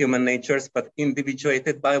human natures, but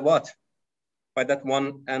individuated by what? By that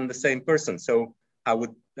one and the same person. So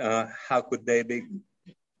how could they be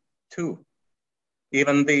two?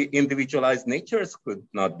 Even the individualized natures could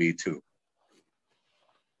not be two.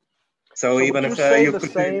 So even if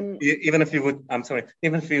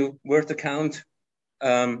you were to count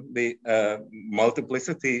the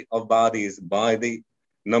multiplicity of bodies by the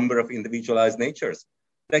number of individualized natures,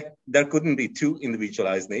 there couldn't be two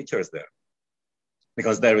individualized natures there,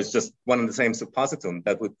 because there is just one and the same suppositum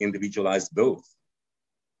that would individualize both.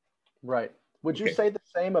 Right. Would you say the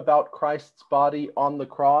same about Christ's body on the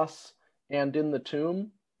cross and in the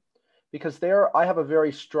tomb? Because there I have a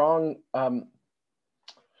very strong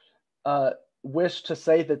wish to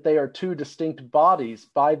say that they are two distinct bodies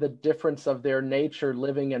by the difference of their nature,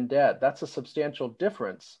 living and dead. That's a substantial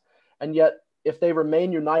difference. And yet, if they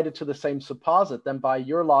remain united to the same supposit, then by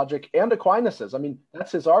your logic and Aquinas's, I mean,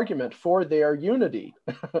 that's his argument for their unity,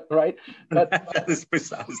 right? But that is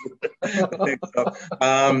precisely. I think so.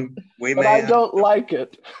 But I don't like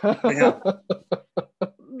it. Yeah.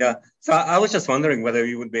 Yeah. So I was just wondering whether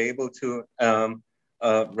you would be able to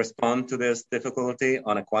respond to this difficulty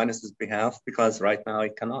on Aquinas' behalf, because right now I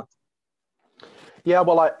cannot. Yeah,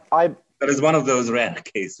 well, that is one of those rare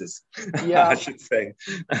cases, yeah, I should say.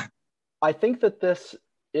 I think that this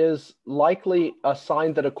is likely a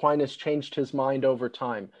sign that Aquinas changed his mind over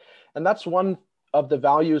time. And that's one of the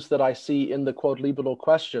values that I see in the Quodlibetal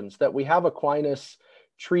questions, that we have Aquinas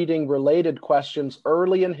treating related questions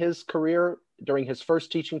early in his career during his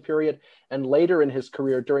first teaching period and later in his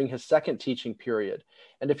career during his second teaching period.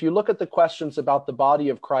 And if you look at the questions about the body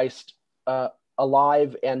of Christ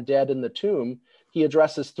alive and dead in the tomb, he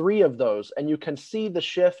addresses 3 of those. And you can see the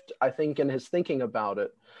shift, I think, in his thinking about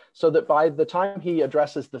it. So that by the time he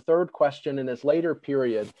addresses the 3rd question in his later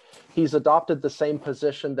period, he's adopted the same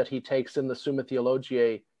position that he takes in the Summa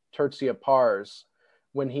Theologiae Tertia Pars,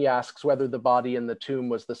 when he asks whether the body in the tomb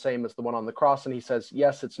was the same as the one on the cross. And he says,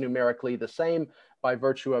 yes, it's numerically the same by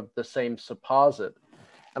virtue of the same supposit.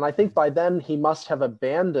 And I think by then he must have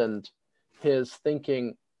abandoned his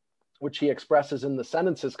thinking, which he expresses in the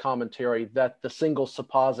Sentences commentary, that the single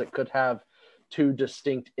supposit could have 2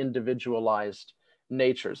 distinct individualized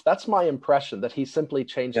natures. That's my impression, that he simply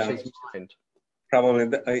changed his mind. Probably,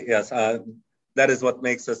 yes. That is what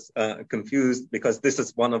makes us confused, because this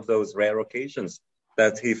is one of those rare occasions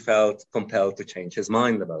that he felt compelled to change his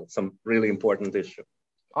mind about some really important issue.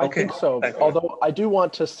 I think so. Although I do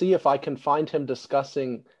want to see if I can find him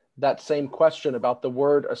discussing that same question about the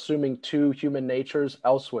word assuming 2 human natures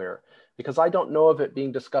elsewhere, because I don't know of it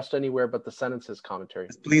being discussed anywhere but the Sentences commentary.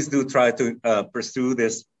 Please do try to pursue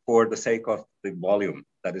this for the sake of the volume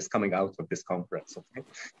that is coming out of this conference. Okay,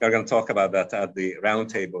 we're going to talk about that at the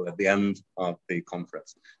roundtable at the end of the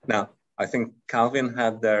conference. Now, I think Calvin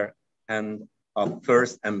had their hand up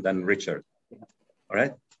first, and then Richard. All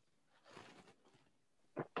right.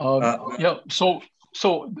 Yeah.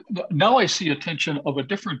 So now I see a tension of a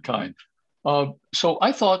different kind. So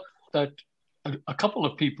I thought that a couple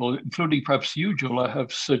of people, including perhaps you, Jula,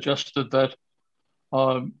 have suggested that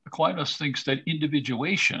Aquinas thinks that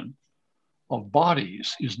individuation of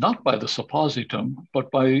bodies is not by the suppositum, but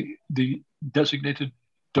by the designated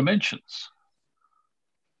dimensions.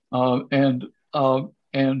 And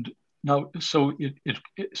now, so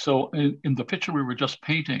in the picture we were just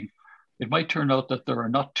painting, it might turn out that there are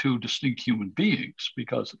not 2 distinct human beings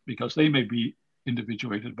because they may be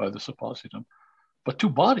individuated by the suppositum, but 2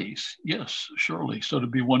 bodies, yes, surely. So to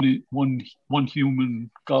be one human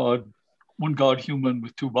God, one God human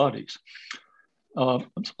with 2 bodies,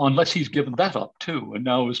 unless he's given that up too, and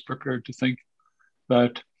now is prepared to think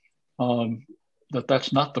that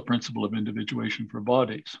that's not the principle of individuation for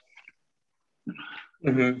bodies.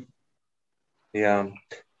 Mm-hmm. Yeah,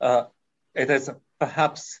 it is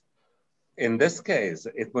perhaps in this case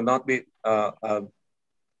it would not be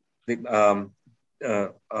the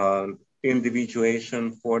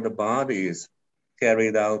individuation for the bodies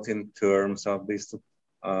carried out in terms of this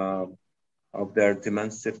of their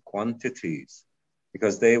dimensive quantities,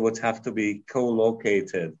 because they would have to be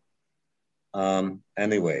co-located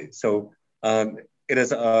anyway. So it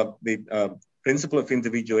is the principle of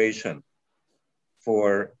individuation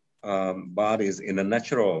for bodies in a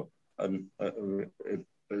natural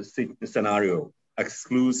scenario,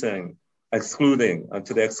 excluding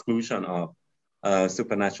to the exclusion of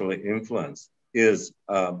supernatural influence, is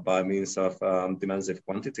by means of dimensive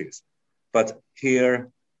quantities. But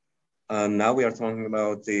here, now we are talking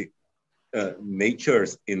about the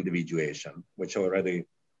nature's individuation, which already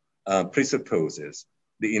presupposes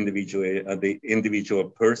the individual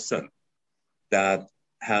person that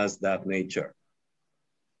has that nature.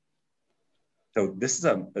 So this is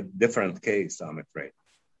a different case, I'm afraid.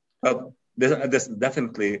 But this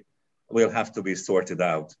definitely will have to be sorted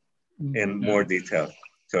out in more detail,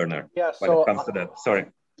 Turner. Yeah, when it comes to that. Sorry.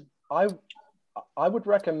 I would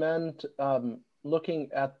recommend looking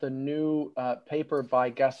at the new paper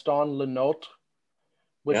by Gaston Lenôtre,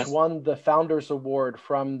 which won the Founders Award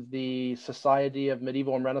from the Society of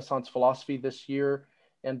Medieval and Renaissance Philosophy this year,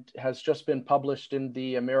 and has just been published in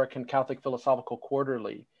the American Catholic Philosophical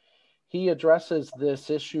Quarterly. He addresses this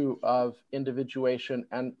issue of individuation,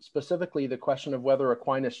 and specifically the question of whether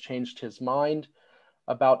Aquinas changed his mind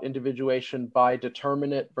about individuation by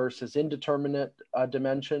determinate versus indeterminate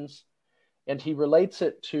dimensions. And he relates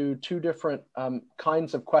it to two different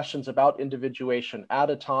kinds of questions about individuation, at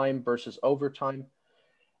a time versus over time.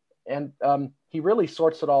 And he really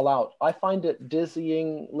sorts it all out. I find it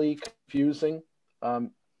dizzyingly confusing.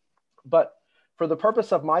 But for the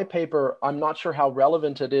purpose of my paper, I'm not sure how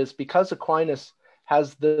relevant it is, because Aquinas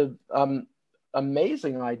has the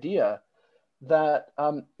amazing idea that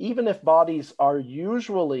even if bodies are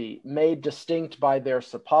usually made distinct by their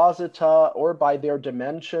supposita or by their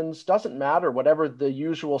dimensions, doesn't matter, whatever the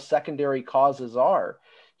usual secondary causes are,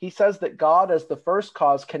 he says that God as the first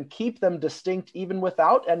cause can keep them distinct even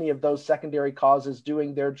without any of those secondary causes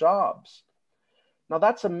doing their jobs. Now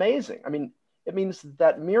that's amazing. I mean, it means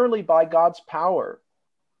that merely by God's power,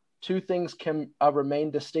 two things can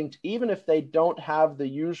remain distinct, even if they don't have the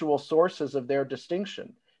usual sources of their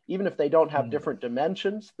distinction. Even if they don't have different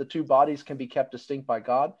dimensions, the two bodies can be kept distinct by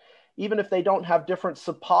God. Even if they don't have different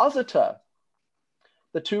supposita,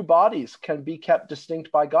 the two bodies can be kept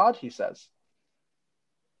distinct by God, he says.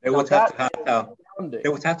 They would have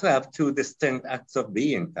to have two distinct acts of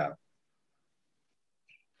being, though.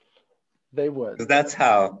 They would. Because that's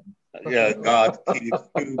how God keeps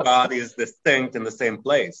two bodies distinct in the same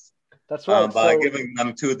place. That's right. By giving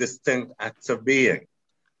them two distinct acts of being.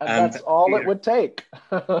 And that's all it would take.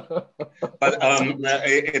 But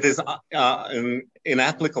it is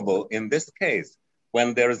inapplicable in this case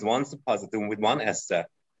when there is one suppositum with one esse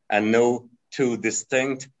and no two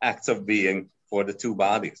distinct acts of being for the two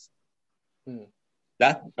bodies. And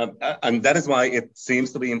that is why it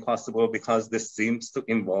seems to be impossible, because this seems to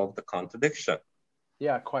involve the contradiction.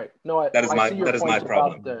 Yeah, quite. No, that is my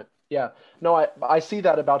problem. I see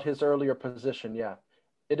that about his earlier position. Yeah,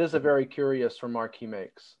 it is a very curious remark he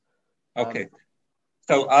makes. Okay,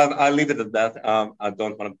 so I'll leave it at that. I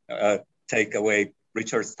don't want to take away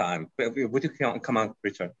Richard's time. Would you come on,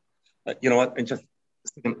 Richard? You know what? And just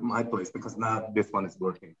stick in my place, because now this one is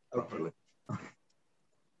working properly.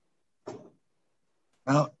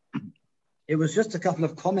 Well, it was just a couple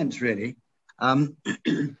of comments, really.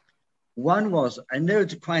 One was, I know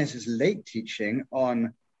Aquinas' late teaching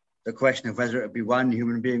on the question of whether it would be one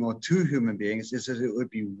human being or two human beings is that it would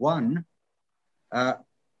be one,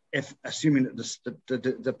 if assuming that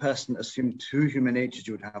the person assumed two human natures,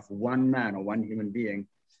 you would have one man or one human being.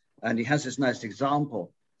 And he has this nice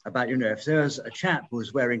example about, if there was a chap who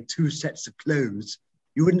was wearing two sets of clothes,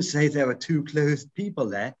 you wouldn't say there were two clothed people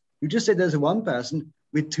there. You just say there's one person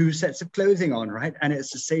with two sets of clothing on, right? And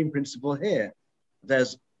it's the same principle here.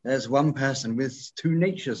 There's one person with two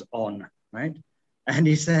natures on, right? And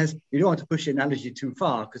he says, you don't want to push the analogy too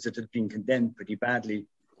far because it had been condemned pretty badly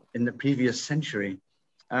in the previous century.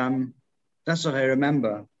 That's what I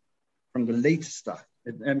remember from the later stuff.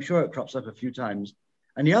 I'm sure it crops up a few times.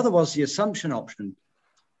 And the other was the assumption option.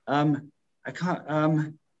 It's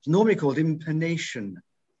normally called impanation.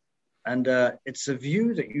 And it's a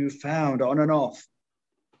view that you found on and off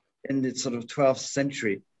in the sort of 12th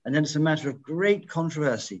century. And then it's a matter of great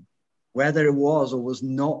controversy whether it was or was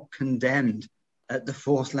not condemned at the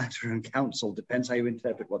Fourth Lateran Council. Depends how you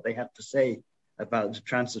interpret what they have to say about the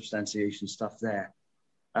transubstantiation stuff there.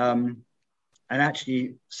 And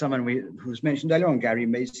actually, someone who's mentioned earlier on, Gary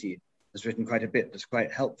Macy, has written quite a bit that's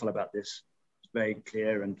quite helpful about this. It's very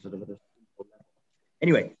clear and sort of...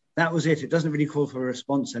 Anyway, that was it. It doesn't really call for a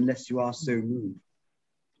response unless you are so moved.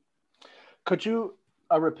 Could you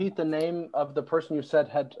repeat the name of the person you said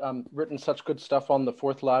had written such good stuff on the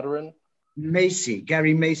Fourth Lateran? Macy,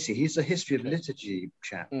 Gary Macy. He's a history of liturgy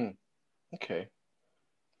chap. Okay.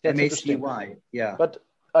 M-A-C-Y, yeah. But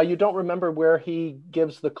you don't remember where he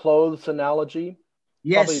gives the clothes analogy?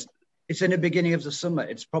 Yes, probably... it's in the beginning of the Summa.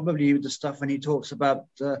 It's probably the stuff when he talks about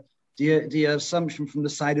the assumption from the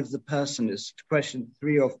side of the person. It's question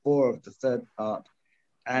 3 or 4 of the third part.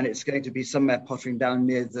 And it's going to be somewhere pottering down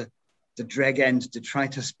near the dreg end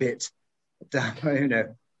detritus bit,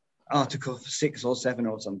 down, article 6 or 7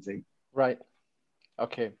 or something. Right.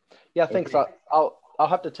 Okay. Yeah, thanks. Okay. I'll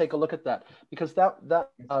have to take a look at that, because that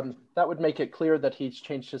would make it clear that he's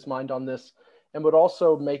changed his mind on this, and would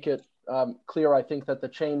also make it clear, I think, that the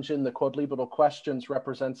change in the Quodlibetal questions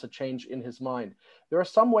represents a change in his mind. There are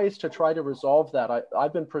some ways to try to resolve that.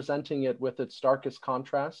 I've been presenting it with its starkest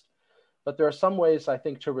contrast, but there are some ways, I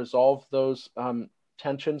think, to resolve those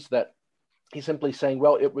tensions that he's simply saying,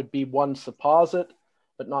 well, it would be one supposit,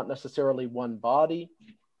 but not necessarily one body.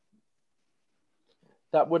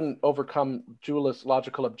 that wouldn't overcome Julius'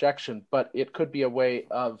 logical objection, but it could be a way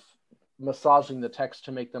of massaging the text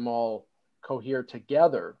to make them all cohere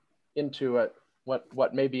together into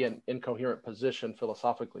what may be an incoherent position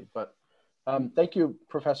philosophically. But thank you,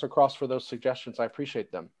 Professor Cross, for those suggestions. I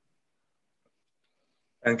appreciate them.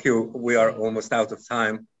 Thank you. We are almost out of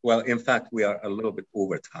time. Well, in fact, we are a little bit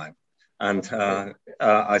over time. And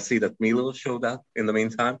I see that Milo showed up in the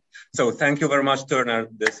meantime. So thank you very much, Turner.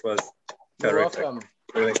 This was terrific. You're welcome.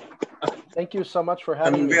 Really. Thank you so much for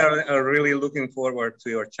having me. We are really looking forward to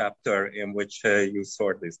your chapter in which you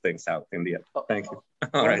sort these things out in the end. Thank you.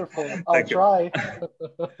 All Wonderful. right. I'll try.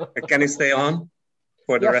 Can you stay on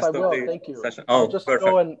for the rest of the Thank you. session? I'll just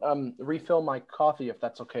go and refill my coffee if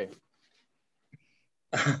that's okay.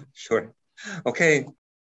 Sure. Okay.